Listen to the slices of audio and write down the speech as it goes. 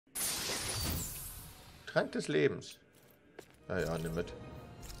Trank des Lebens. Naja, nimm mit.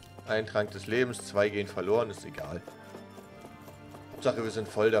 Ein Trank des Lebens, 2 gehen verloren, ist egal. Hauptsache, wir sind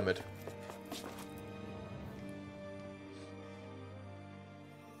voll damit.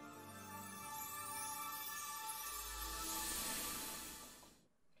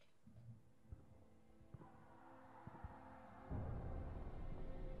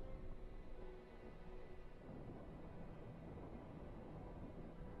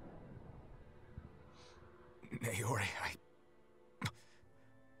 Naori,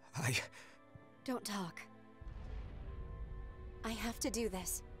 Don't talk. I have to do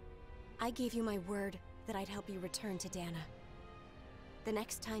this. I gave you my word that I'd help you return to Dahna. The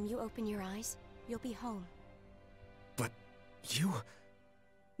next time you open your eyes, you'll be home. But you...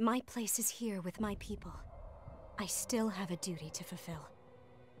 My place is here with my people. I still have a duty to fulfill.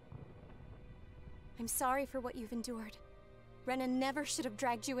 I'm sorry for what you've endured. Rena never should have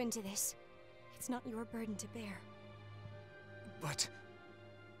dragged you into this. It's not your burden to bear. But...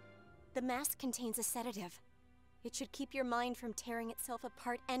 The mask contains a sedative. It should keep your mind from tearing itself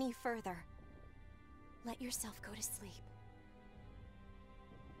apart any further. Let yourself go to sleep.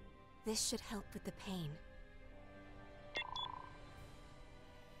 This should help with the pain.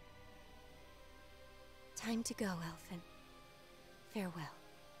 Time to go, Alphen. Farewell.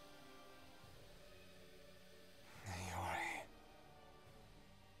 Naori...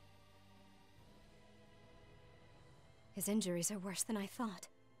 His injuries are worse than I thought.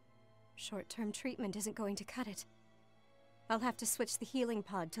 Short-term treatment isn't going to cut it. I'll have to switch the healing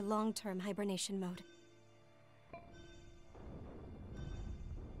pod to long-term hibernation mode.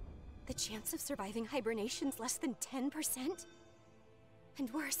 The chance of surviving hibernation's less than 10%?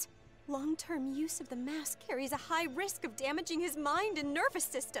 And worse, long-term use of the mask carries a high risk of damaging his mind and nervous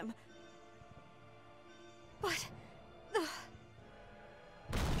system. But... If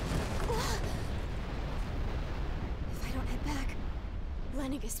I don't head back,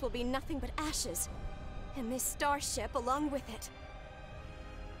 Lenegis will be nothing but ashes, and this starship along with it.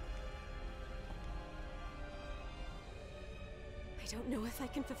 I don't know if I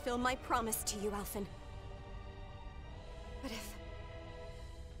can fulfill my promise to you, Alphen. But if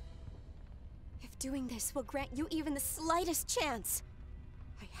doing this will grant you even the slightest chance,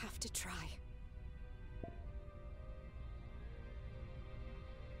 I have to try.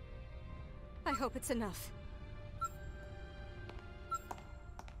 I hope it's enough.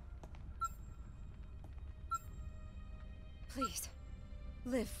 Please,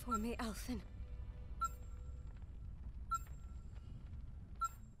 live for me, Alphen.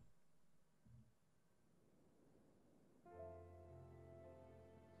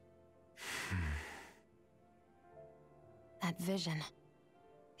 That vision.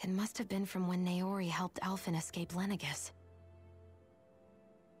 It must have been from when Naori helped Alphen escape Lenegis.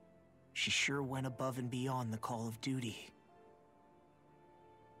 She sure went above and beyond the call of duty.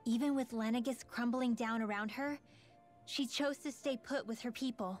 Even with Lenegis crumbling down around her, she chose to stay put with her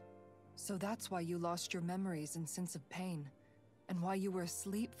people. So that's why you lost your memories and sense of pain, and why you were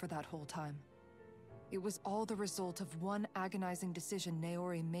asleep for that whole time. It was all the result of one agonizing decision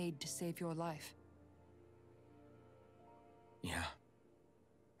Naori made to save your life. Yeah.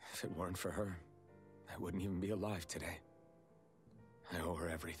 If it weren't for her, I wouldn't even be alive today. I owe her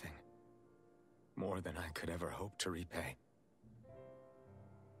everything. More than I could ever hope to repay.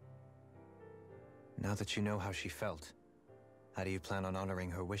 Now that you know how she felt, how do you plan on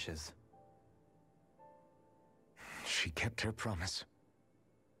honoring her wishes? She kept her promise.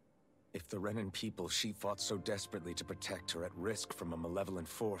 If the Renan people she fought so desperately to protect are at risk from a malevolent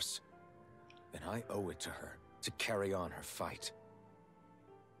force, then I owe it to her to carry on her fight.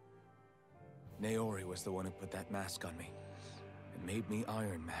 Naori was the one who put that mask on me, and made me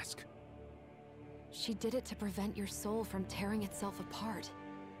Iron Mask. She did it to prevent your soul from tearing itself apart.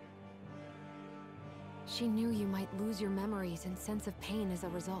 She knew you might lose your memories and sense of pain as a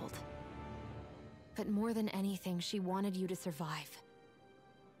result. But more than anything, she wanted you to survive.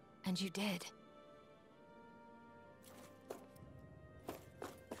 And you did.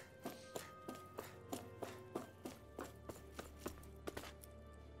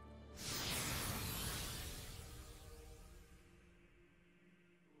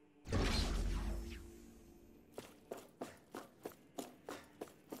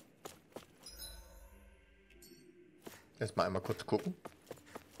 Erstmal einmal kurz gucken.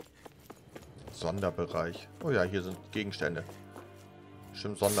 Sonderbereich. Oh ja, hier sind Gegenstände.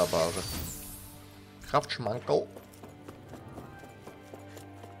 Bestimmt sonderbare. Kraftschmankerl.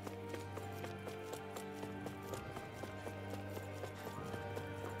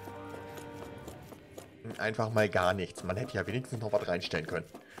 Einfach mal gar nichts. Man hätte ja wenigstens noch was reinstellen können.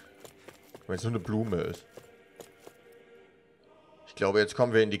 Wenn es nur eine Blume ist. Ich glaube, jetzt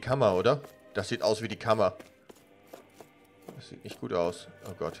kommen wir in die Kammer, oder? Das sieht aus wie die Kammer. Das sieht nicht gut aus.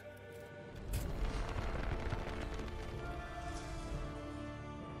 Oh Gott.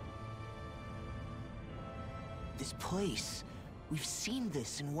 This place. We've seen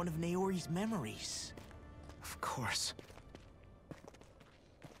this in one of Naori's memories. Of course.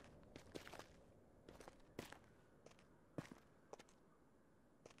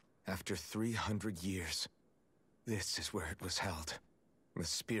 After 300 years, this is where it was held. The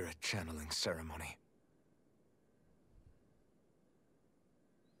spirit channeling ceremony.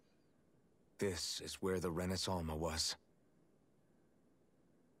 This is where the Renaissance was.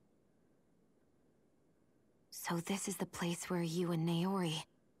 So this is the place where you and Naori...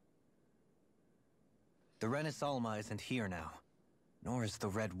 The Renaissance isn't here now. Nor is the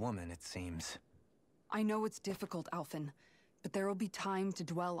Red Woman, it seems. I know it's difficult, Alphen, but there will be time to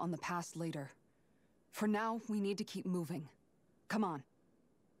dwell on the past later. For now, we need to keep moving. Come on.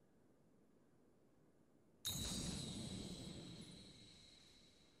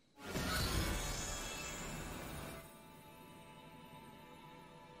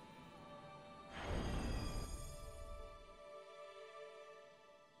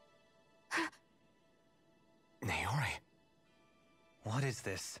 Naori? What is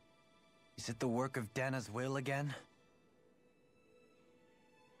this? Is it the work of Dahna's will again?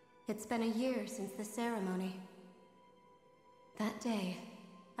 It's been a year since the ceremony. That day,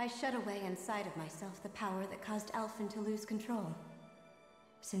 I shut away inside of myself the power that caused Alphen to lose control.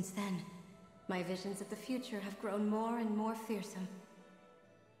 Since then, my visions of the future have grown more and more fearsome.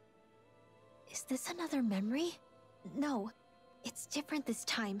 Is this another memory? No, it's different this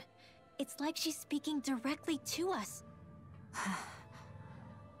time. It's like she's speaking directly to us.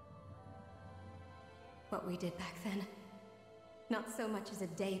 What we did back then. Not so much as a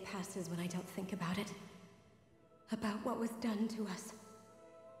day passes when I don't think about it. About what was done to us.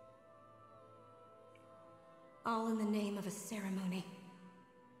 All in the name of a ceremony.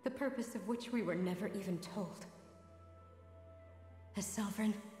 The purpose of which we were never even told. As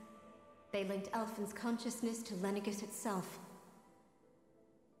Sovereign, they linked Alphen's consciousness to Lenegis itself.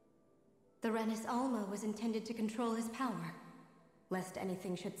 The Renis Alma was intended to control his power, lest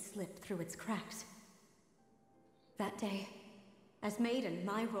anything should slip through its cracks. That day, as Maiden,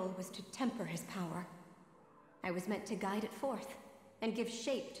 my role was to temper his power. I was meant to guide it forth, and give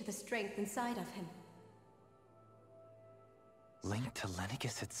shape to the strength inside of him. Linked to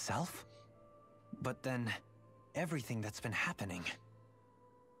Lenegis itself? But then, everything that's been happening...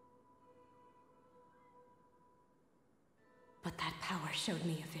 But that power showed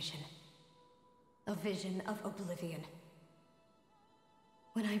me a vision. A vision of oblivion.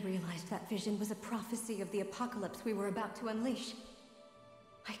 When I realized that vision was a prophecy of the apocalypse we were about to unleash,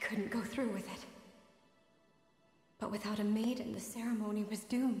 I couldn't go through with it. But without a maiden, the ceremony was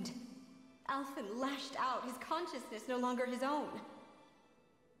doomed. Alphen lashed out, his consciousness no longer his own.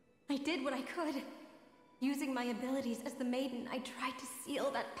 I did what I could. Using my abilities as the maiden, I tried to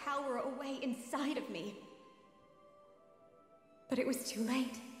seal that power away inside of me. But it was too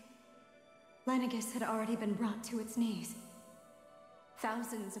late. Lenegis had already been brought to its knees.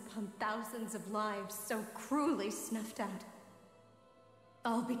 Thousands upon thousands of lives so cruelly snuffed out.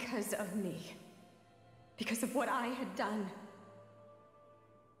 All because of me. Because of what I had done.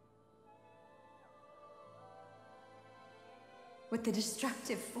 With the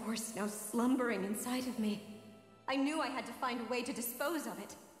destructive force now slumbering inside of me, I knew I had to find a way to dispose of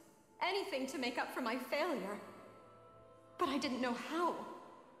it. Anything to make up for my failure. But I didn't know how.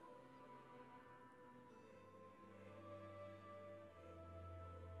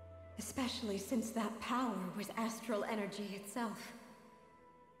 Especially since that power was astral energy itself.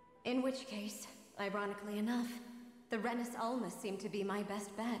 In which case, ironically enough, the Renis Alma seemed to be my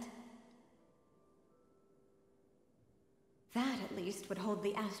best bet. That, at least, would hold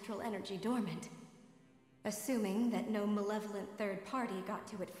the astral energy dormant. Assuming that no malevolent third party got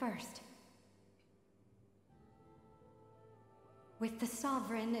to it first. With the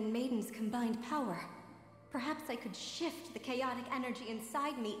Sovereign and Maiden's combined power, perhaps I could shift the chaotic energy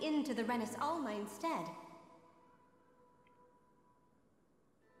inside me into the Renis Alma instead.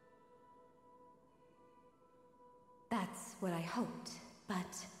 That's what I hoped,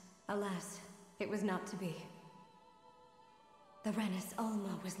 but alas, it was not to be. The Renis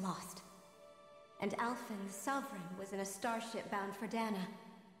Alma was lost, and Alphen, the Sovereign, was in a starship bound for Dahna.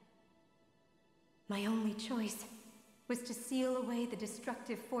 My only choice was to seal away the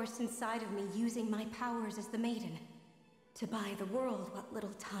destructive force inside of me using my powers as the Maiden, to buy the world what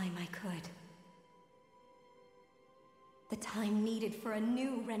little time I could. The time needed for a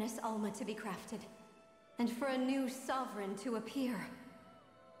new Rena's Alma to be crafted, and for a new sovereign to appear.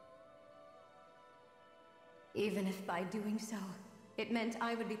 Even if by doing so, it meant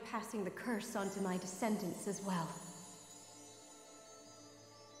I would be passing the curse on to my descendants as well.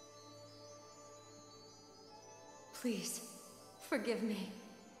 Please, forgive me.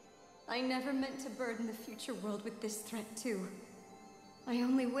 I never meant to burden the future world with this threat too. I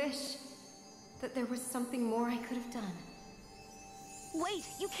only wish that there was something more I could have done. Wait,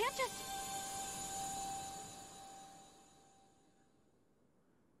 you can't just...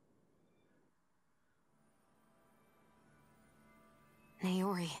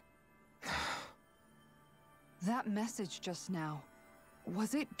 Naori. That message just now,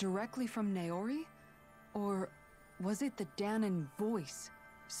 was it directly from Naori? Or was it the Dahnan voice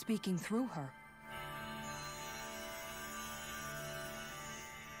speaking through her?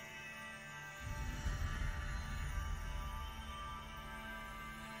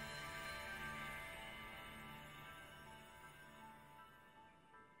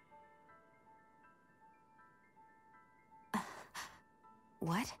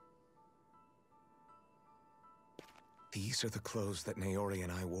 What? These are the clothes that Naori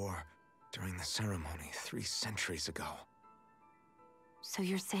and I wore during the ceremony 3 centuries ago. So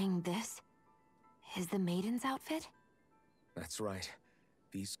you're saying this is the maiden's outfit? That's right.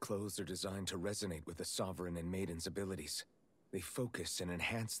 These clothes are designed to resonate with the Sovereign and Maiden's abilities. They focus and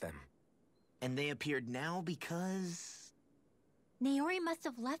enhance them. And they appeared now because... Naori must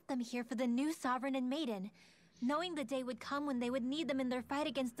have left them here for the new Sovereign and Maiden, knowing the day would come when they would need them in their fight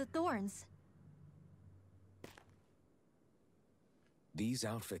against the Thorns. These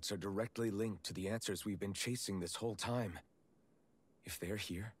outfits are directly linked to the answers we've been chasing this whole time. If they're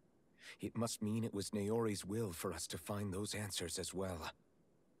here, it must mean it was Naori's will for us to find those answers as well.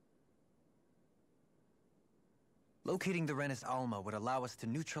 Locating the Rena's Alma would allow us to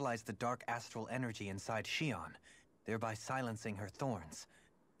neutralize the dark astral energy inside Shionne, thereby silencing her thorns.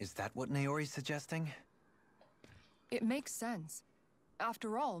 Is that what Naori's suggesting? It makes sense.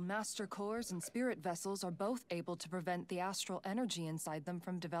 After all, Master Cores and Spirit Vessels are both able to prevent the astral energy inside them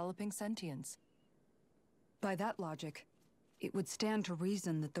from developing sentience. By that logic, it would stand to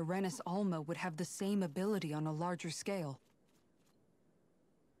reason that the Rena's Alma would have the same ability on a larger scale.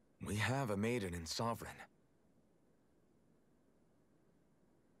 We have a Maiden and Sovereign.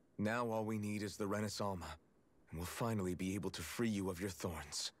 Now all we need is the Rena's Alma, and we'll finally be able to free you of your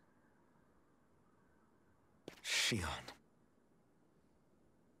thorns. Shionne.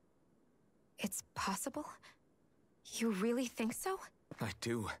 It's possible? You really think so? I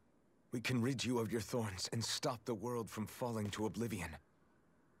do. We can rid you of your thorns and stop the world from falling to oblivion.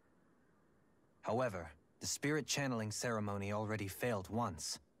 However, the spirit channeling ceremony already failed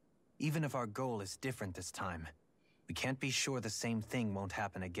once. Even if our goal is different this time, we can't be sure the same thing won't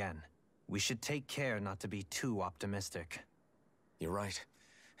happen again. We should take care not to be too optimistic. You're right.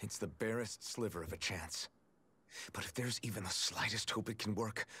 It's the barest sliver of a chance. But if there's even the slightest hope it can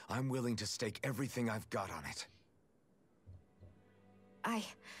work, I'm willing to stake everything I've got on it.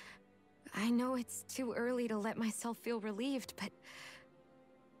 I know it's too early to let myself feel relieved, but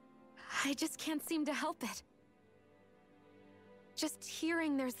I just can't seem to help it. Just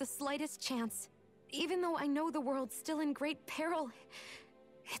hearing there's the slightest chance, even though I know the world's still in great peril.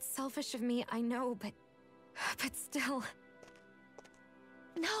 It's selfish of me, I know, but still.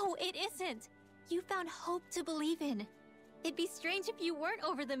 No, it isn't. You found hope to believe in. It'd be strange if you weren't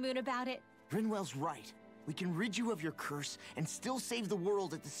over the moon about it. Rinwell's right. We can rid you of your curse and still save the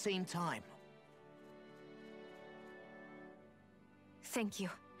world at the same time. Thank you.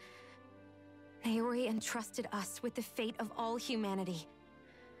 Naori entrusted us with the fate of all humanity.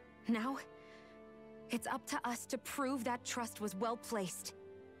 Now, it's up to us to prove that trust was well placed.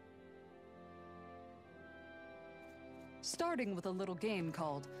 Starting with a little game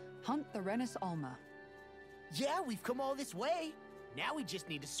called Hunt the Rena's Alma. Yeah, we've come all this way. Now we just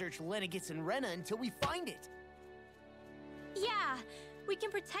need to search Lenegis and Rena until we find it. Yeah, we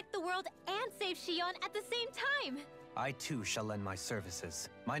can protect the world and save Shionne at the same time. I too shall lend my services.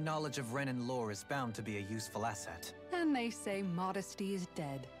 My knowledge of Renan lore is bound to be a useful asset. And they say modesty is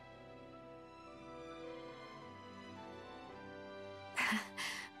dead.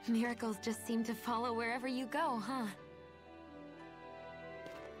 Miracles just seem to follow wherever you go, huh?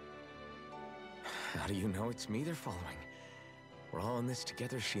 How do you know it's me they're following? We're all in this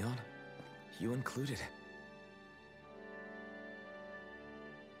together, Shionne. You included.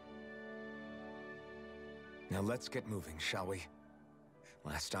 Now let's get moving, shall we?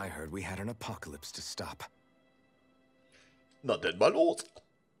 Last I heard, we had an apocalypse to stop. Na denn mal los.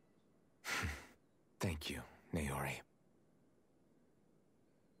 Thank you, Naori.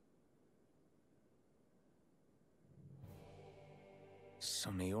 So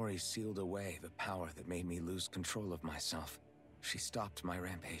Naori sealed away the power that made me lose control of myself. She stopped my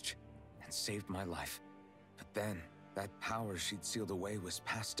rampage and saved my life. But then, that power she'd sealed away was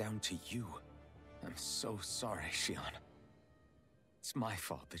passed down to you. I'm so sorry, Shionne. It's my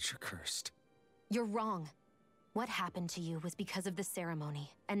fault that you're cursed. You're wrong. What happened to you was because of the ceremony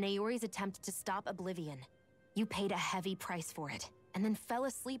and Naori's attempt to stop oblivion. You paid a heavy price for it, and then fell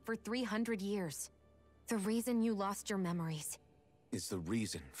asleep for 300 years. The reason you lost your memories is the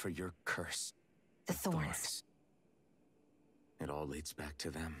reason for your curse. The thorns. It all leads back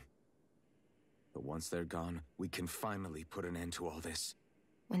to them. But once they're gone, we can finally put an end to all this.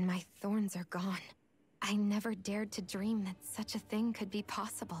 When my thorns are gone, I never dared to dream that such a thing could be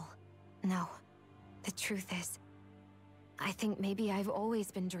possible. No, the truth is, I think maybe I've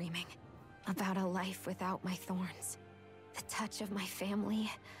always been dreaming about a life without my thorns. The touch of my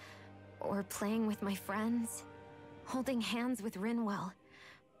family, or playing with my friends, holding hands with Rinwell,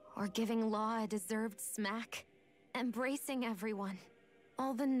 or giving Law a deserved smack, embracing everyone.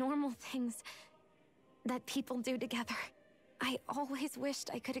 All the normal things that people do together. I always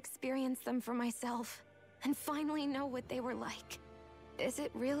wished I could experience them for myself, and finally know what they were like. Is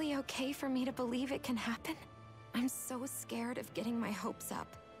it really okay for me to believe it can happen? I'm so scared of getting my hopes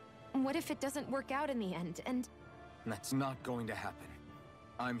up. What if it doesn't work out in the end, and... That's not going to happen.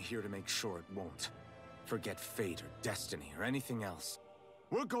 I'm here to make sure it won't. Forget fate or destiny or anything else.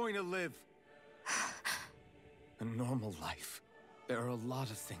 We're going to live a normal life. There are a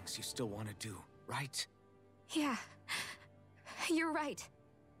lot of things you still want to do, right? Yeah, you're right.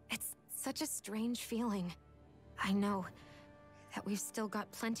 It's such a strange feeling. I know that we've still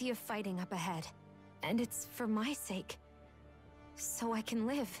got plenty of fighting up ahead, and it's for my sake, so I can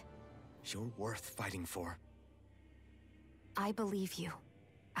live. You're worth fighting for. I believe you,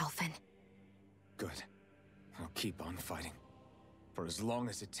 Alphen. Good. I'll keep on fighting. For as long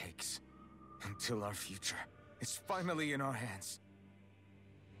as it takes. Until our future is finally in our hands.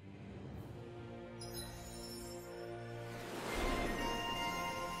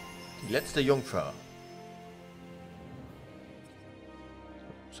 Die letzte Jungfer.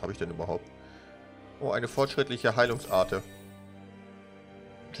 Was habe ich denn überhaupt? Oh, eine fortschrittliche Heilungsarte.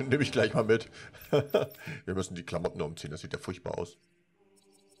 Den nehme ich gleich mal mit. Wir müssen die Klamotten umziehen, das sieht ja furchtbar aus.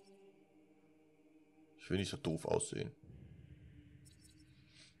 Ich will nicht so doof aussehen.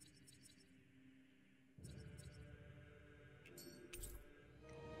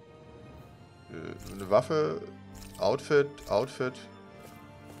 Eine Waffe, Outfit.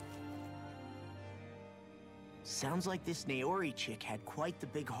 Sounds like this Naori chick had quite the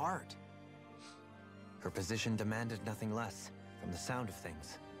big heart. Her position demanded nothing less. From the sound of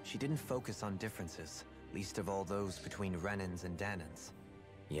things, she didn't focus on differences, least of all those between Renans and Dahnans.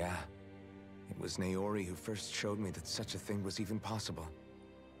 Yeah. It was Naori who first showed me that such a thing was even possible.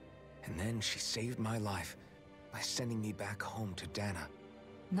 And then she saved my life by sending me back home to Dahna.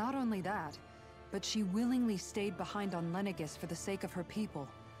 Not only that, but she willingly stayed behind on Lenegis for the sake of her people.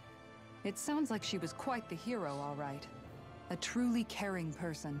 It sounds like she was quite the hero, all right. A truly caring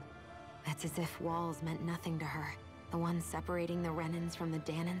person. It's as if walls meant nothing to her. The ones separating the Renans from the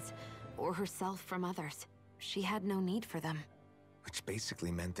Dahnans, or herself from others. She had no need for them. Which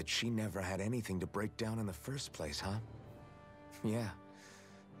basically meant that she never had anything to break down in the first place, huh? Yeah.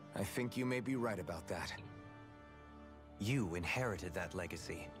 I think you may be right about that. You inherited that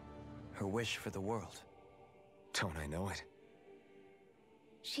legacy. Her wish for the world. Don't I know it?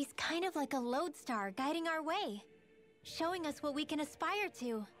 She's kind of like a lodestar guiding our way, showing us what we can aspire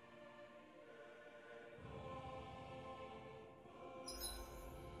to.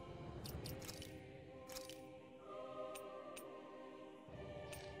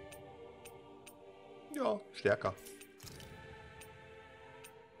 Ja, stärker.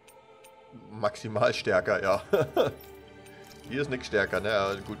 Maximal stärker, ja. Hier ist nichts stärker, ne?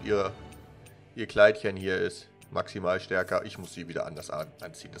 Aber gut, ihr Kleidchen hier ist maximal stärker. Ich muss sie wieder anders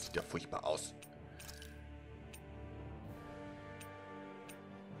anziehen. Das sieht ja furchtbar aus.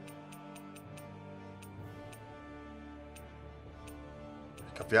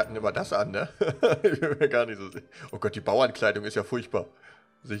 Ich glaube, wir hatten immer das an, ne? Ich will mir gar nicht so sehen. Oh Gott, die Bauernkleidung ist ja furchtbar.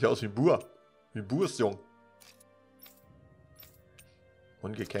 Sehe ich aus wie ein Bauer. Wie ein Bauersjung.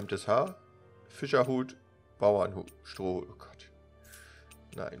 Ungekämmtes Haar. Fischerhut. Bauernhut. Stroh. Oh Gott.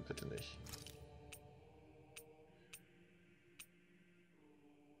 Nein, bitte nicht.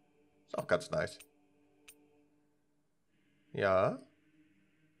 Ist auch ganz nice. Ja.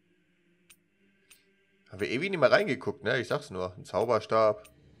 Haben wir ewig nicht mehr reingeguckt, ne? Ich sag's nur. Ein Zauberstab.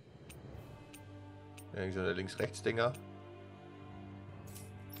 Irgendwie so eine Links-Rechts-Dinger.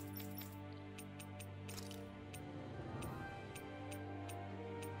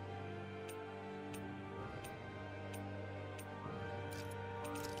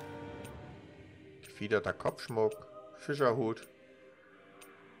 Gefiederter Kopfschmuck. Fischerhut.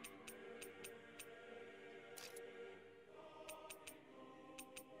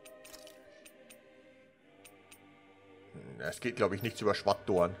 Es geht, glaube ich, nichts über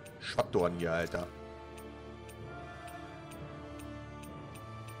Schwattdorn. Schwattdorn hier, Alter.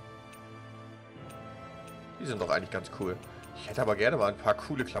 Die sind doch eigentlich ganz cool. Ich hätte aber gerne mal ein paar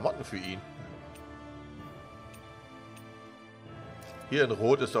coole Klamotten für ihn. Hier in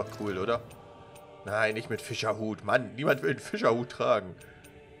Rot ist doch cool, oder? Nein, nicht mit Fischerhut. Mann, niemand will einen Fischerhut tragen.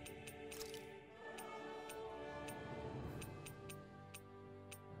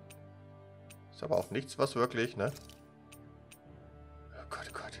 Ist aber auch nichts, was wirklich, ne? Oh Gott,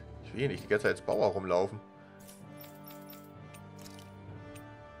 oh Gott. Ich will hier nicht die ganze Zeit als Bauer rumlaufen.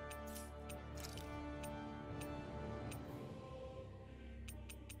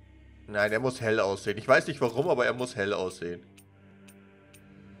 Nein, er muss hell aussehen. Ich weiß nicht warum, aber er muss hell aussehen.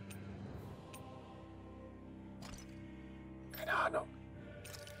 Keine Ahnung.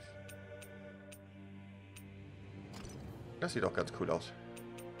 Das sieht doch ganz cool aus.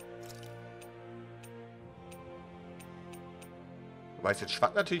 Wobei es jetzt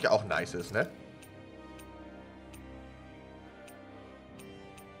Schwatt natürlich auch nice ist, ne?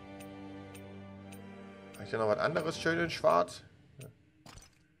 Habe ich da noch was anderes schön in Schwarz?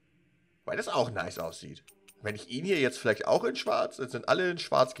 Weil das auch nice aussieht. Wenn ich ihn hier jetzt vielleicht auch in Schwarz, dann sind alle in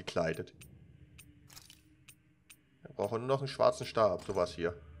Schwarz gekleidet. Wir brauchen nur noch einen schwarzen Stab, sowas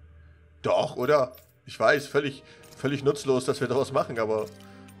hier. Doch, oder? Ich weiß, völlig nutzlos, dass wir daraus machen, aber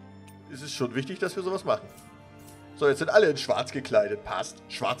es ist schon wichtig, dass wir sowas machen. So, jetzt sind alle in Schwarz gekleidet. Passt.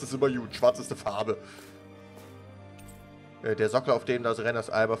 Schwarz ist immer gut. Schwarz ist eine Farbe. Der Sockel, auf dem das Renas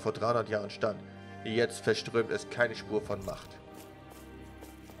Alba vor 300 Jahren stand. Jetzt verströmt es keine Spur von Macht.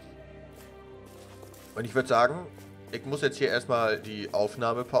 Und ich würde sagen, ich muss jetzt hier erstmal die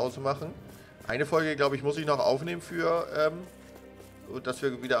Aufnahmepause machen. Eine Folge, glaube ich, muss ich noch aufnehmen für, dass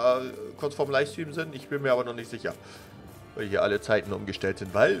wir wieder kurz vorm Livestream sind. Ich bin mir aber noch nicht sicher. Weil hier alle Zeiten umgestellt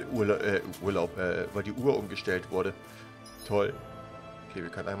sind, weil weil die Uhr umgestellt wurde. Toll. Okay, wir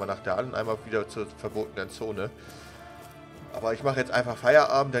können einmal nach Dahna und einmal wieder zur verbotenen Zone. Aber ich mache jetzt einfach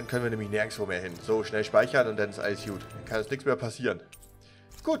Feierabend, dann können wir nämlich nirgendwo mehr hin. So, schnell speichern und dann ist alles gut. Dann kann es nichts mehr passieren.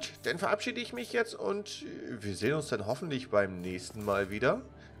 Gut, dann verabschiede ich mich jetzt und wir sehen uns dann hoffentlich beim nächsten Mal wieder.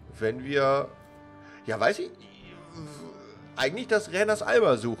 Wenn wir, ja weiß ich, eigentlich das Renas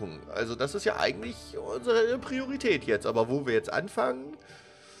Alba suchen. Also das ist ja eigentlich unsere Priorität jetzt. Aber wo wir jetzt anfangen,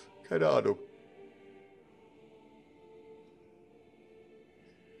 keine Ahnung.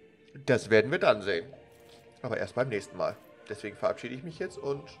 Das werden wir dann sehen. Aber erst beim nächsten Mal. Deswegen verabschiede ich mich jetzt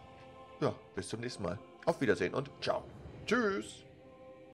und ja, bis zum nächsten Mal. Auf Wiedersehen und ciao. Tschüss.